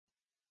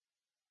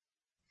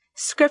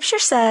Scripture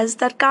says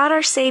that God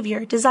our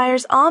Savior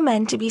desires all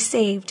men to be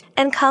saved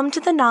and come to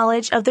the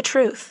knowledge of the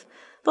truth.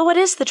 But what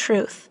is the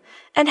truth?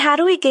 And how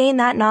do we gain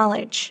that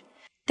knowledge?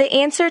 The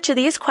answer to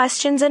these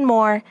questions and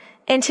more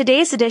in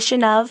today's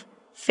edition of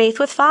Faith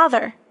with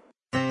Father.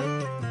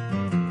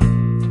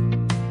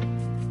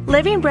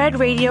 Living Bread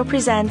Radio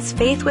presents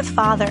Faith with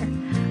Father,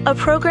 a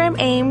program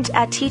aimed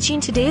at teaching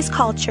today's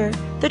culture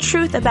the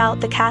truth about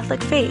the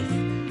Catholic faith.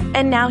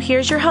 And now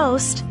here's your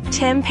host,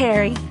 Tim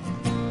Perry.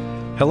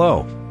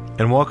 Hello,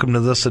 and welcome to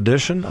this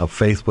edition of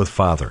Faith with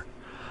Father.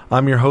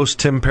 I'm your host,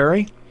 Tim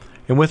Perry,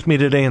 and with me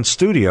today in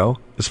studio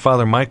is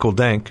Father Michael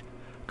Denk,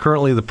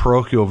 currently the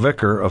parochial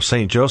vicar of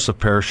St. Joseph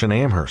Parish in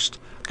Amherst.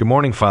 Good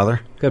morning,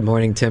 Father. Good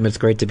morning, Tim. It's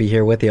great to be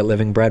here with you at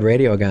Living Bread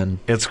Radio again.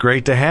 It's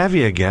great to have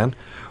you again.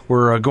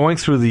 We're going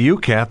through the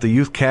UCAT, the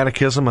Youth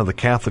Catechism of the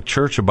Catholic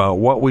Church, about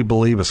what we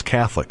believe as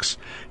Catholics.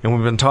 And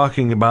we've been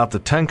talking about the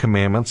Ten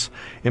Commandments.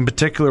 In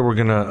particular, we're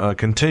going to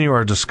continue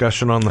our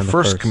discussion on the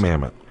first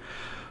commandment.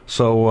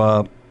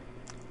 So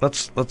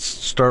let's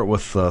start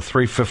with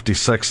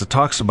 356. It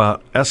talks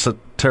about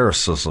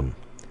esotericism.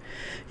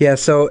 Yeah,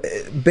 so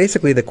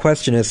basically the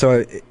question is,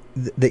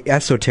 the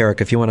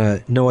esoteric, if you want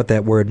to know what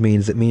that word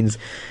means, it means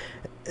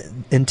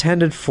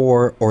intended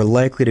for or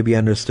likely to be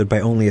understood by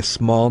only a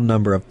small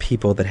number of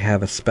people that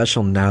have a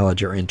special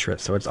knowledge or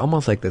interest. So it's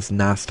almost like this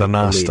Gnostic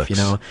belief, you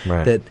know,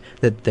 right,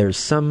 that there's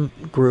some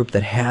group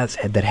that has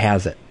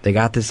it. They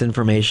got this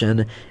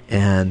information,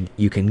 and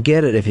you can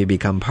get it if you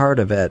become part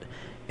of it,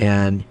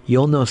 and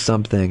you'll know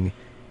something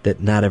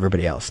that not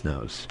everybody else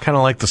knows. Kind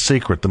of like The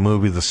Secret, the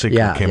movie The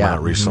Secret came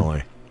out recently.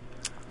 Mm-hmm.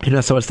 You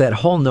know, so it's that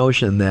whole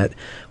notion that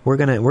we're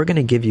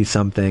gonna give you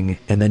something,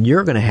 and then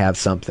you're gonna have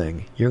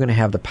something. You're gonna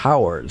have the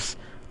powers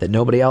that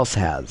nobody else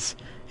has,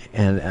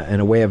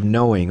 and a way of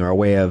knowing or a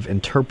way of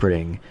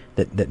interpreting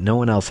that no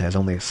one else has,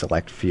 only a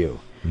select few.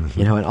 Mm-hmm.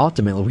 You know, and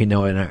ultimately we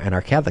know in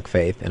our Catholic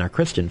faith, in our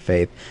Christian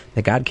faith,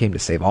 that God came to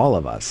save all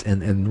of us,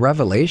 and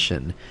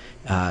revelation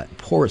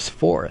pours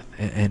forth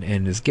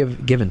and is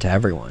given to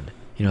everyone.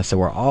 You know, so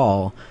we're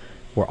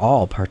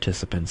all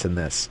participants in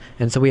this.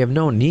 And so we have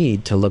no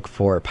need to look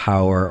for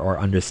power or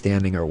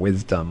understanding or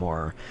wisdom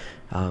or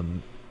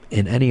in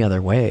any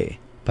other way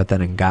but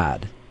then in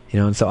God. You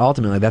know, and so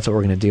ultimately that's what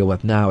we're going to deal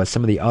with now, is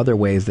some of the other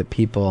ways that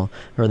people,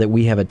 or that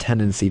we have a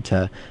tendency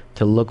to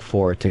look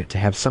for, to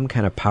have some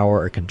kind of power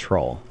or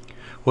control.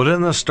 Well,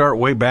 didn't this start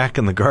way back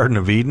in the Garden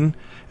of Eden?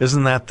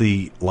 Isn't that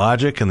the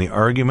logic and the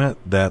argument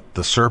that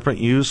the serpent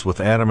used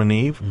with Adam and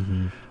Eve?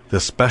 Mm-hmm. The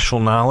special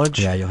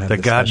knowledge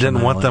that God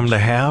didn't want them to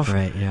have.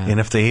 Right, yeah. And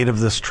if they ate of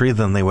this tree,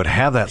 then they would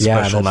have that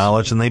special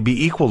knowledge and they'd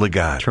be equal to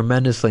God.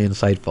 Tremendously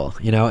insightful.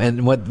 You know,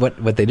 and what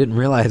they didn't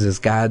realize is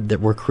God,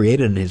 that we're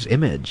created in His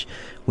image.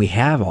 We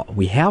have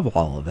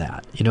all of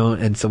that. You know,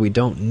 and so we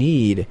don't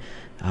need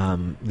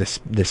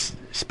this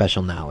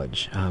special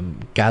knowledge.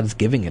 God's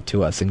giving it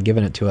to us and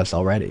given it to us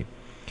already.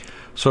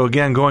 So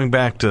again, going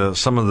back to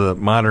some of the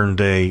modern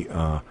day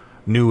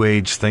New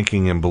Age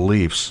thinking and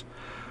beliefs,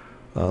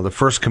 the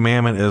first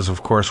commandment is,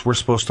 of course, we're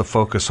supposed to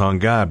focus on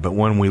God. But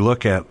when we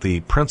look at the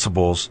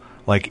principles,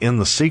 like in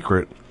The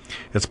Secret,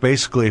 it's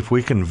basically if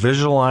we can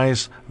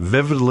visualize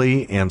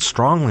vividly and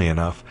strongly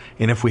enough,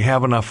 and if we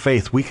have enough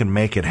faith, we can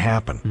make it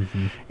happen.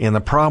 Mm-hmm. And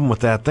the problem with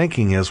that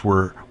thinking is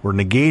we're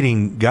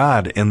negating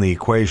God in the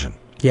equation.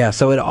 Yeah,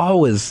 so it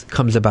always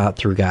comes about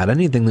through God.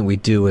 Anything that we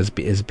do is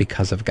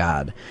because of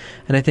God.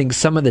 And I think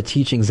some of the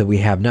teachings that we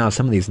have now,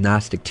 some of these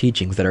Gnostic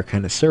teachings that are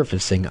kind of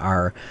surfacing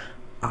are,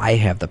 I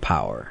have the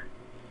power.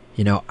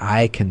 You know,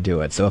 I can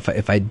do it. So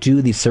if I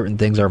do these certain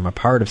things, or I'm a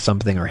part of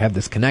something, or have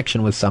this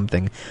connection with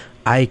something,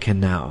 I can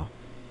now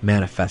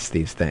manifest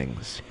these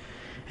things.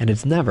 And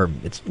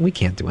we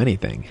can't do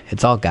anything.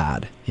 It's all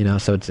God. You know,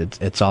 so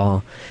it's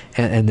all,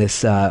 and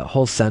this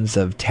whole sense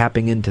of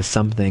tapping into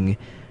something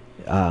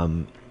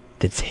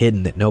that's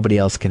hidden that nobody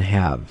else can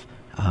have.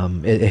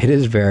 It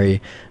is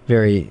very,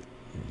 very,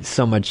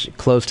 so much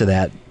close to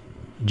that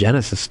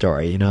Genesis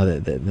story. You know,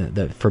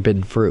 the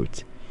forbidden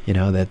fruit. You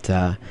know,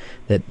 that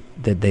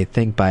they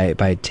think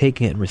by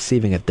taking it and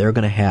receiving it, they're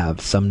going to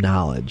have some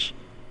knowledge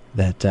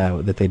that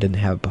they didn't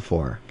have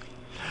before.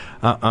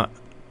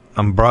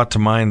 I'm brought to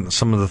mind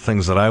some of the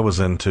things that I was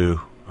into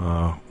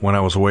when I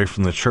was away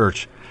from the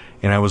church,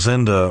 and I was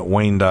into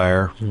Wayne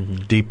Dyer, mm-hmm.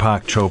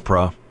 Deepak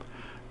Chopra,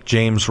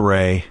 James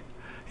Ray,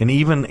 and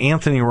even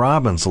Anthony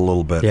Robbins a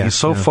little bit. Yeah, he's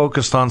so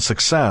focused on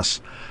success,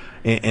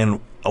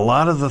 and a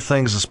lot of the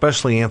things,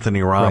 especially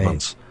Anthony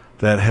Robbins,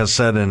 that has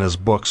said in his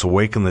books,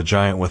 Awaken the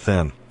Giant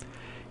Within,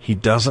 he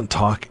doesn't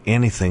talk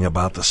anything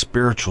about the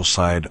spiritual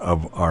side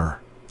of the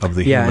human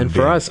being. Yeah, and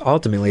for us,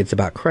 ultimately, it's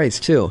about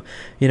Christ, too.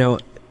 You know,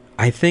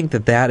 I think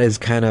that is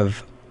kind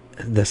of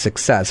the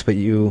success, but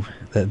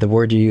the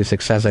word you use,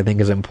 success, I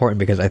think is important,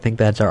 because I think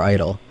that's our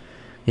idol.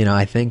 You know,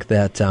 I think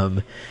that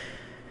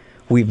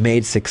we've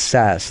made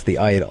success the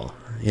idol,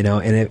 you know,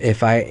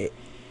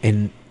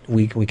 and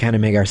we kind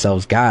of make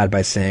ourselves God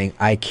by saying,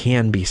 I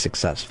can be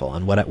successful,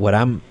 and what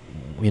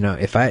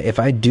if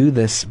I do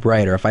this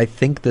right, or if I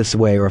think this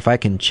way, or if I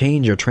can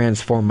change or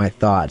transform my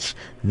thoughts,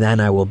 then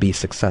I will be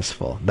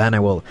successful. Then I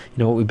will,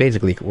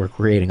 we're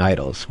creating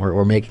idols.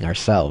 We're making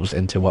ourselves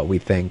into what we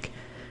think.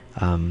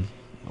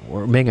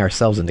 We're making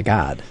ourselves into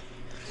God.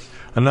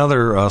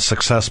 Another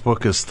success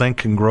book is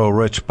Think and Grow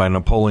Rich by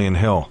Napoleon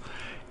Hill.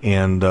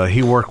 And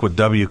he worked with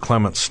W.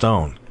 Clement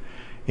Stone.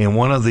 And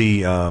one of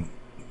the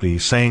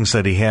sayings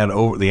that he had,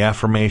 over the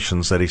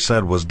affirmations that he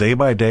said, was, day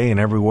by day in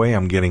every way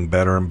I'm getting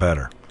better and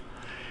better.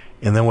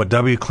 And then what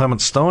W.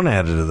 Clement Stone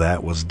added to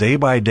that was, day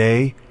by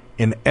day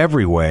in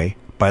every way,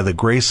 by the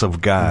grace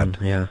of God,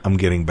 I'm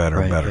getting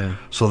better and better. Yeah.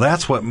 So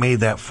that's what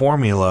made that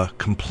formula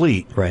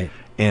complete. Right.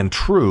 And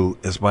true,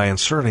 is by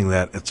inserting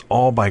that it's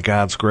all by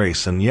God's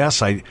grace. And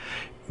yes,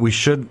 we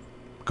should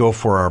go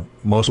for our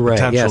most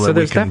potential that we can be. So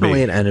there's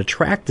definitely an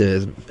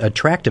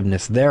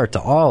attractiveness there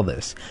to all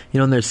this.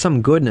 And there's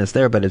some goodness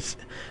there, but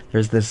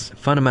there's this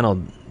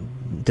fundamental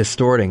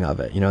distorting of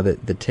it,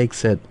 that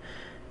takes it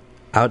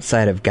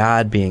outside of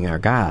God being our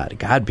God,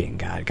 God being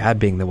God, God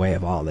being the way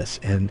of all this,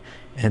 and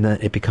then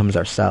it becomes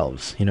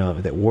ourselves,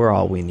 that we're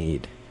all we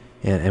need,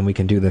 and we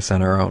can do this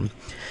on our own.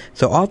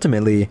 So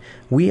ultimately,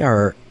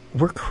 we're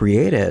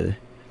created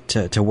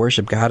to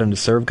worship God and to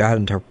serve God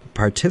and to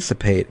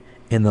participate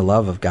in the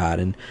love of God.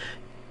 And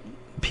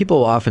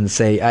people often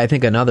say, I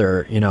think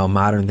another,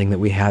 modern thing that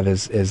we have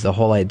is the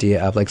whole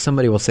idea of, like,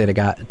 somebody will say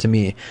to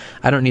me,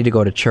 I don't need to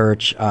go to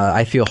church.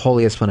 I feel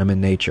holiest when I'm in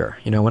nature.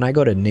 When I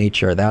go to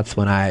nature, that's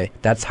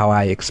how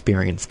I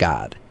experience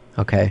God.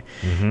 Okay.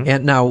 Mm-hmm.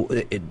 And now,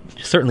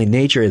 certainly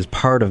nature is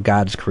part of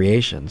God's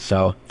creation.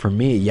 So for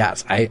me,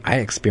 yes, I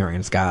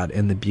experience God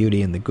in the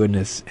beauty and the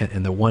goodness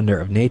and the wonder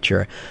of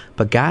nature.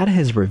 But God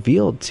has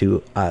revealed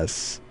to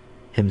us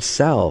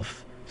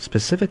himself,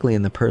 specifically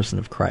in the person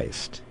of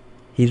Christ.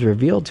 He's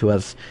revealed to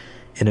us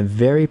in a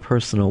very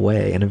personal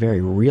way, in a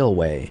very real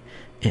way,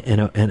 in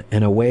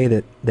a way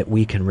that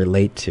we can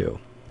relate to.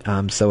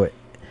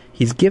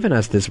 He's given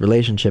us this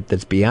relationship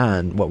that's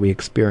beyond what we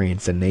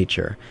experience in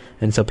nature.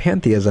 And so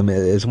pantheism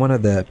is one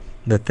of the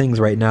things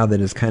right now that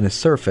has kind of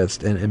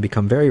surfaced and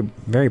become very,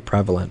 very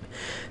prevalent.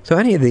 So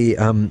any of the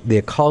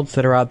occults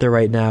that are out there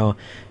right now,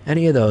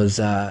 any of those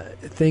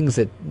things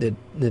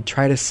that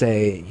try to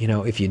say,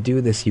 if you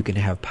do this, you can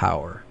have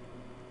power.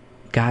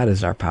 God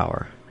is our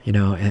power,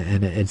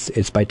 and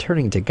it's by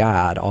turning to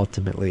God,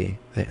 ultimately,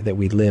 that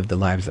we live the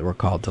lives that we're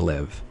called to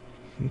live.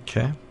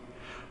 Okay.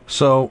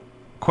 So,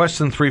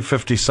 question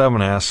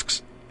 357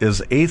 asks,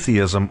 is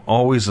atheism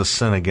always a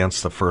sin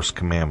against the first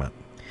commandment?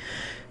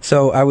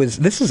 So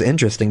this is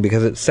interesting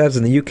because it says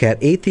in the UCAT,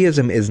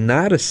 atheism is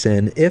not a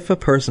sin if a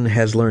person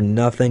has learned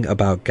nothing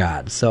about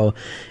God. So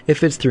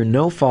if it's through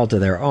no fault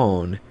of their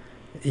own,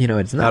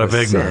 it's not out of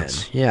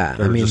ignorance. Sin. Yeah,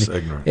 They're just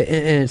ignorant.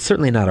 And it's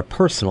certainly not a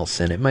personal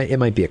sin. It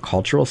might be a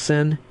cultural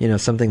sin,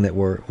 something that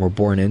we're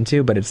born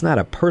into, but it's not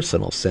a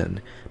personal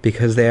sin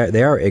because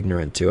they are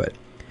ignorant to it.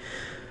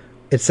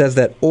 It says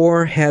that,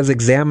 or has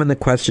examined the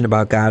question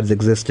about God's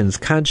existence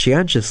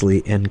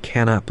conscientiously and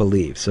cannot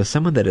believe. So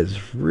someone that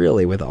has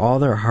really, with all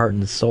their heart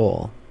and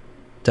soul,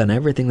 done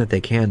everything that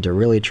they can to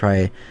really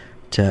try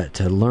to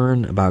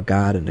learn about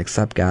God and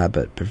accept God,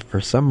 but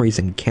for some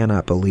reason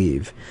cannot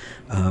believe.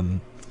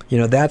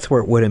 That's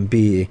where it wouldn't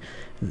be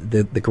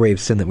the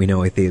grave sin that we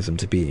know atheism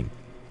to be.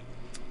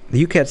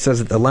 The UCAT says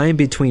that the line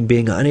between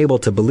being unable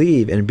to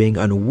believe and being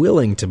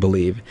unwilling to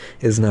believe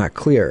is not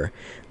clear.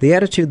 The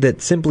attitude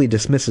that simply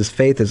dismisses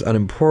faith as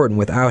unimportant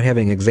without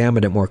having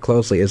examined it more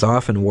closely is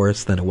often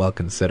worse than a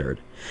well-considered.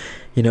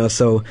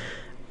 So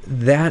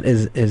that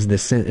is the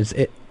sin.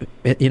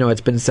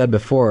 It's been said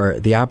before,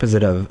 the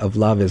opposite of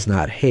love is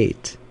not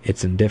hate,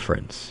 it's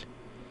indifference.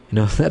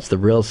 That's the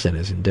real sin,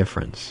 is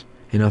indifference.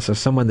 So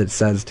someone that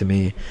says to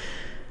me,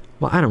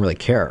 well, I don't really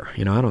care.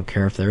 I don't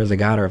care if there is a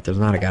God or if there's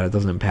not a God. It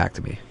doesn't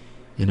impact me.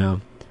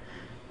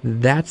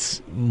 That's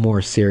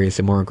more serious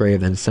and more grave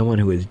than someone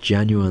who is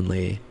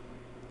genuinely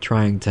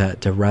trying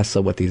to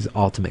wrestle with these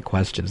ultimate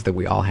questions that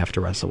we all have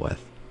to wrestle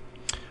with.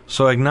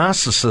 So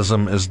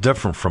agnosticism is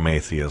different from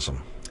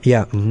atheism.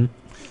 Yeah. Mm-hmm.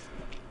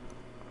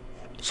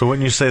 So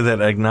when you say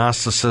that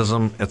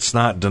agnosticism, it's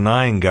not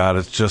denying God,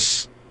 it's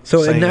just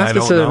so saying,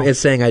 agnosticism is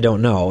saying I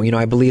don't know.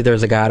 I believe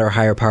there's a God or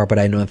higher power, but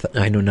I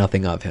know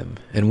nothing of him,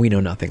 and we know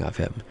nothing of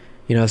him.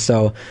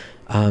 So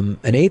an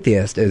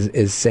atheist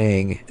is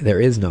saying there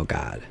is no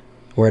God,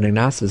 where an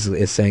agnostic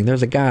is saying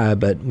there's a God,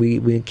 but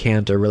we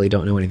can't or really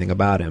don't know anything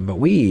about him. But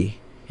we,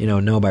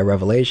 know by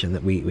revelation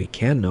that we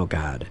can know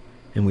God,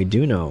 and we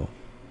do know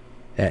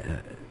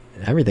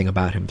everything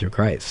about him through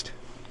Christ.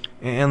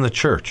 And the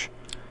church.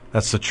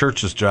 That's the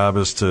church's job,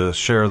 is to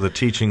share the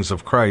teachings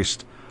of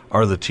Christ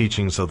are the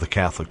teachings of the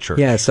Catholic Church.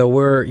 Yeah,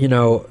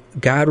 so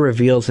God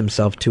reveals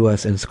himself to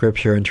us in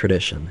Scripture and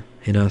tradition.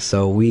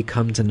 So we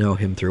come to know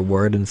him through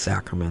word and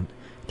sacrament,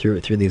 through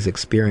these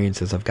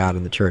experiences of God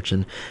in the church.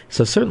 And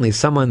so certainly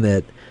someone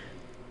that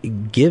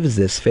gives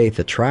this faith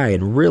a try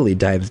and really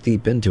dives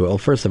deep into it, well,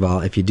 first of all,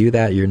 if you do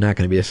that, you're not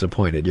going to be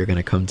disappointed. You're going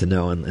to come to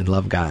know and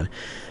love God.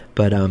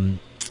 But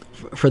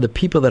for the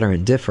people that are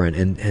indifferent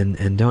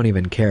and don't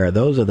even care,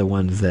 those are the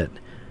ones that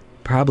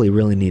probably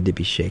really need to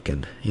be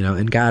shaken,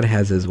 and God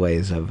has his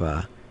ways of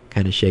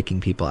kind of shaking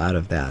people out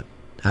of that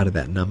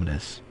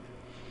numbness.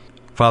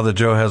 Father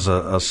Joe has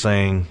a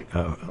saying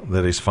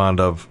that he's fond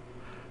of,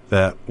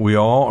 that we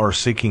all are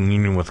seeking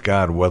union with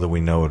God whether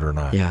we know it or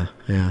not.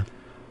 Yeah.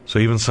 So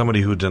even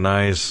somebody who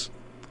denies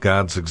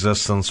God's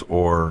existence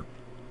or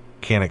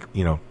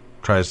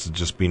tries to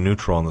just be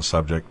neutral on the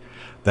subject,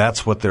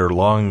 that's what they're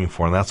longing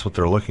for, and that's what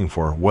they're looking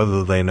for,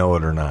 whether they know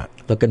it or not.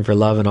 Looking for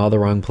love in all the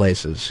wrong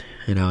places.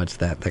 It's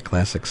that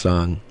classic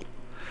song.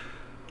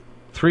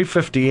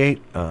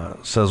 358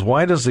 says,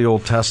 why does the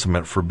Old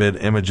Testament forbid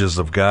images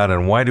of God,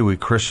 and why do we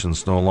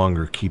Christians no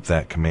longer keep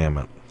that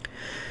commandment?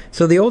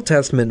 So the Old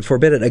Testament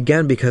forbid it,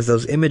 again, because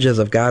those images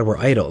of God were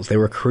idols. They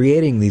were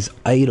creating these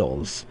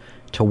idols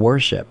to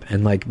worship,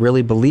 and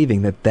really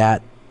believing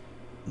that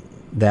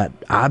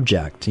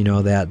object,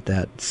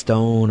 that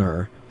stone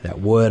or that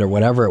wood or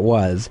whatever it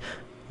was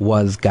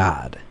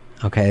God.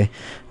 Okay?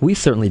 We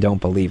certainly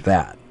don't believe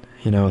that.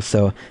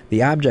 So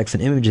the objects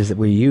and images that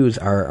we use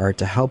are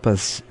to help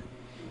us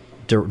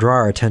draw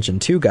our attention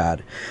to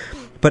God.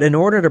 But in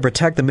order to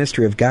protect the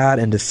mystery of God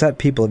and to set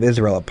people of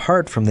Israel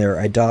apart from their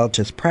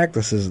idolatrous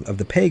practices of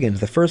the pagans,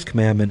 the first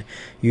commandment,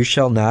 you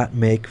shall not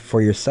make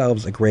for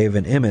yourselves a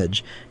graven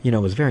image,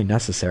 was very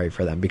necessary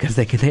for them because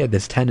they had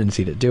this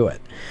tendency to do it.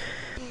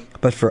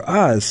 But for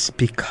us,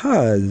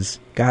 because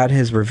God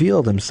has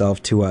revealed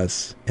himself to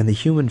us in the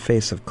human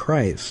face of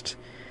Christ,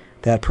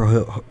 that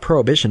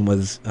prohibition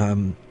was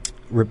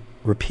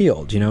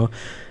repealed,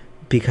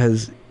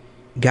 because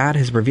God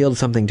has revealed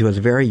something to us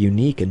very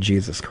unique in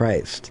Jesus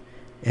Christ.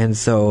 And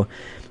so,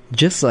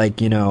 just like,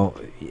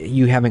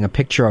 you having a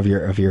picture of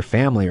your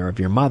family or of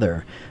your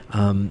mother,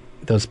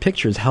 those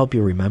pictures help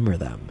you remember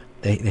them.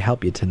 They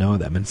help you to know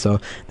them. And so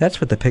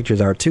that's what the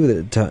pictures are,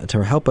 too,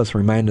 to help us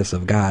remind us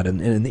of God. And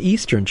in the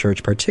Eastern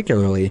Church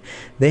particularly,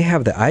 they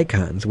have the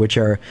icons, which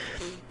are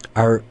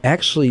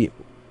actually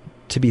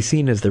to be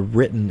seen as the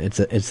written,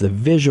 it's the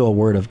visual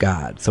word of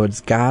God. So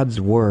it's God's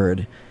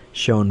word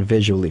shown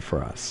visually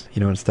for us,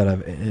 instead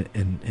of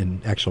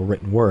in actual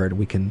written word,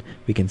 we can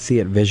see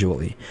it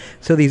visually.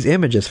 So these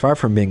images, far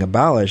from being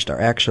abolished, are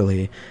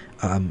actually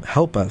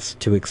help us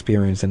to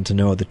experience and to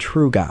know the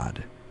true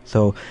God.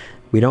 So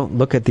we don't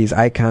look at these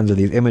icons or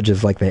these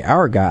images like they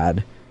are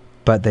God,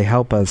 but they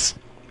help us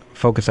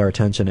focus our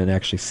attention and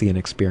actually see and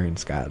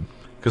experience God.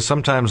 Because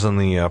sometimes in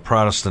the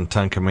Protestant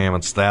Ten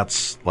Commandments,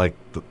 that's like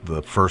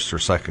the first or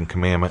second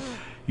commandment,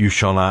 you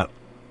shall not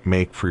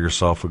make for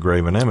yourself a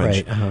graven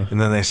image. Right, And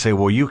then they say,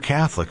 well, you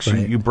Catholics,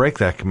 right, you break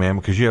that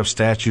commandment because you have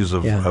statues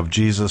of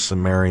Jesus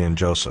and Mary and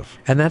Joseph.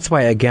 And that's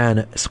why,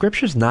 again,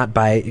 Scripture is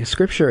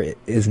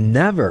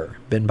never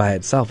been by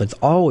itself. It's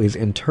always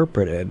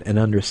interpreted and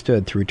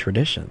understood through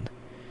tradition.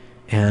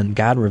 And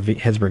God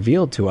has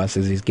revealed to us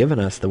as he's given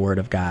us the Word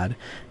of God.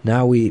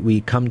 Now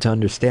we come to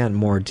understand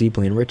more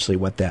deeply and richly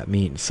what that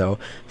means. So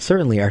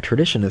certainly our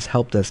tradition has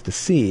helped us to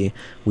see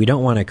we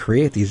don't want to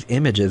create these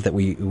images that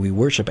we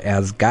worship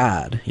as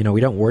God.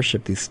 We don't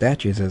worship these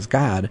statues as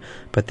God,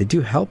 but they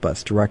do help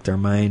us direct our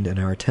mind and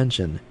our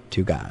attention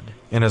to God.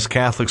 And as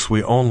Catholics,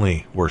 we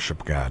only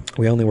worship God.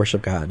 We only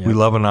worship God, yeah. We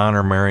love and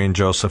honor Mary and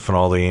Joseph and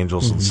all the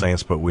angels and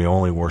saints, but we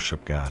only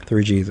worship God.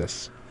 Through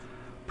Jesus.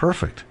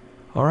 Perfect.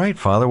 All right,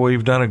 Father. Well,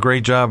 you've done a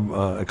great job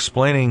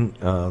explaining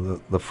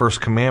the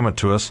first commandment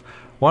to us.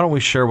 Why don't we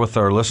share with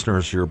our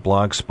listeners your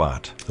blog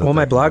spot? Well,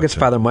 my blog is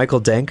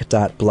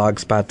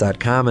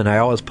fathermichaeldenk.blogspot.com, and I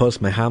always post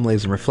my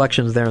homilies and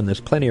reflections there, and there's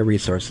plenty of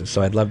resources,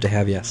 so I'd love to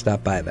have you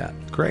stop by that.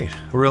 Great.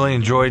 Really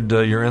enjoyed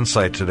your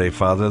insight today,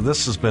 Father.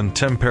 This has been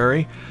Tim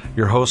Perry,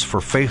 your host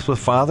for Faith with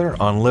Father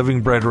on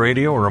Living Bread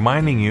Radio,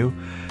 reminding you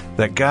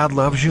that God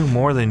loves you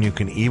more than you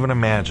can even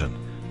imagine.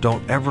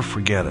 Don't ever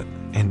forget it.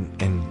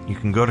 And you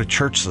can go to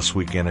church this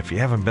weekend. If you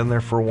haven't been there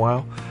for a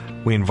while,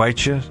 we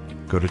invite you,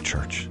 go to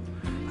church.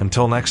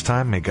 Until next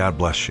time, may God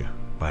bless you.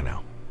 Bye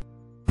now.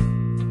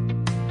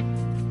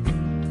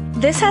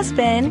 This has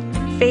been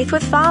Faith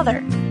with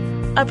Father,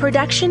 a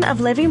production of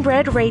Living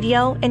Bread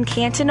Radio in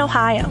Canton,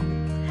 Ohio.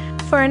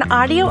 For an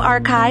audio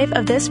archive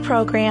of this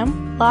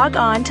program, log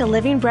on to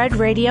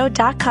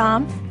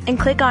livingbreadradio.com and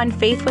click on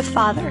Faith with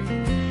Father.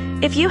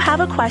 If you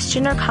have a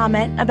question or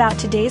comment about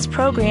today's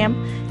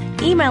program,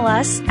 email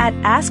us at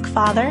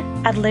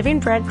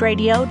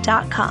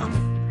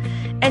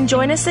askfather@livingbreadradio.com. And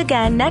join us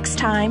again next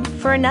time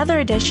for another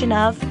edition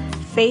of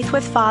Faith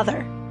with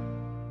Father.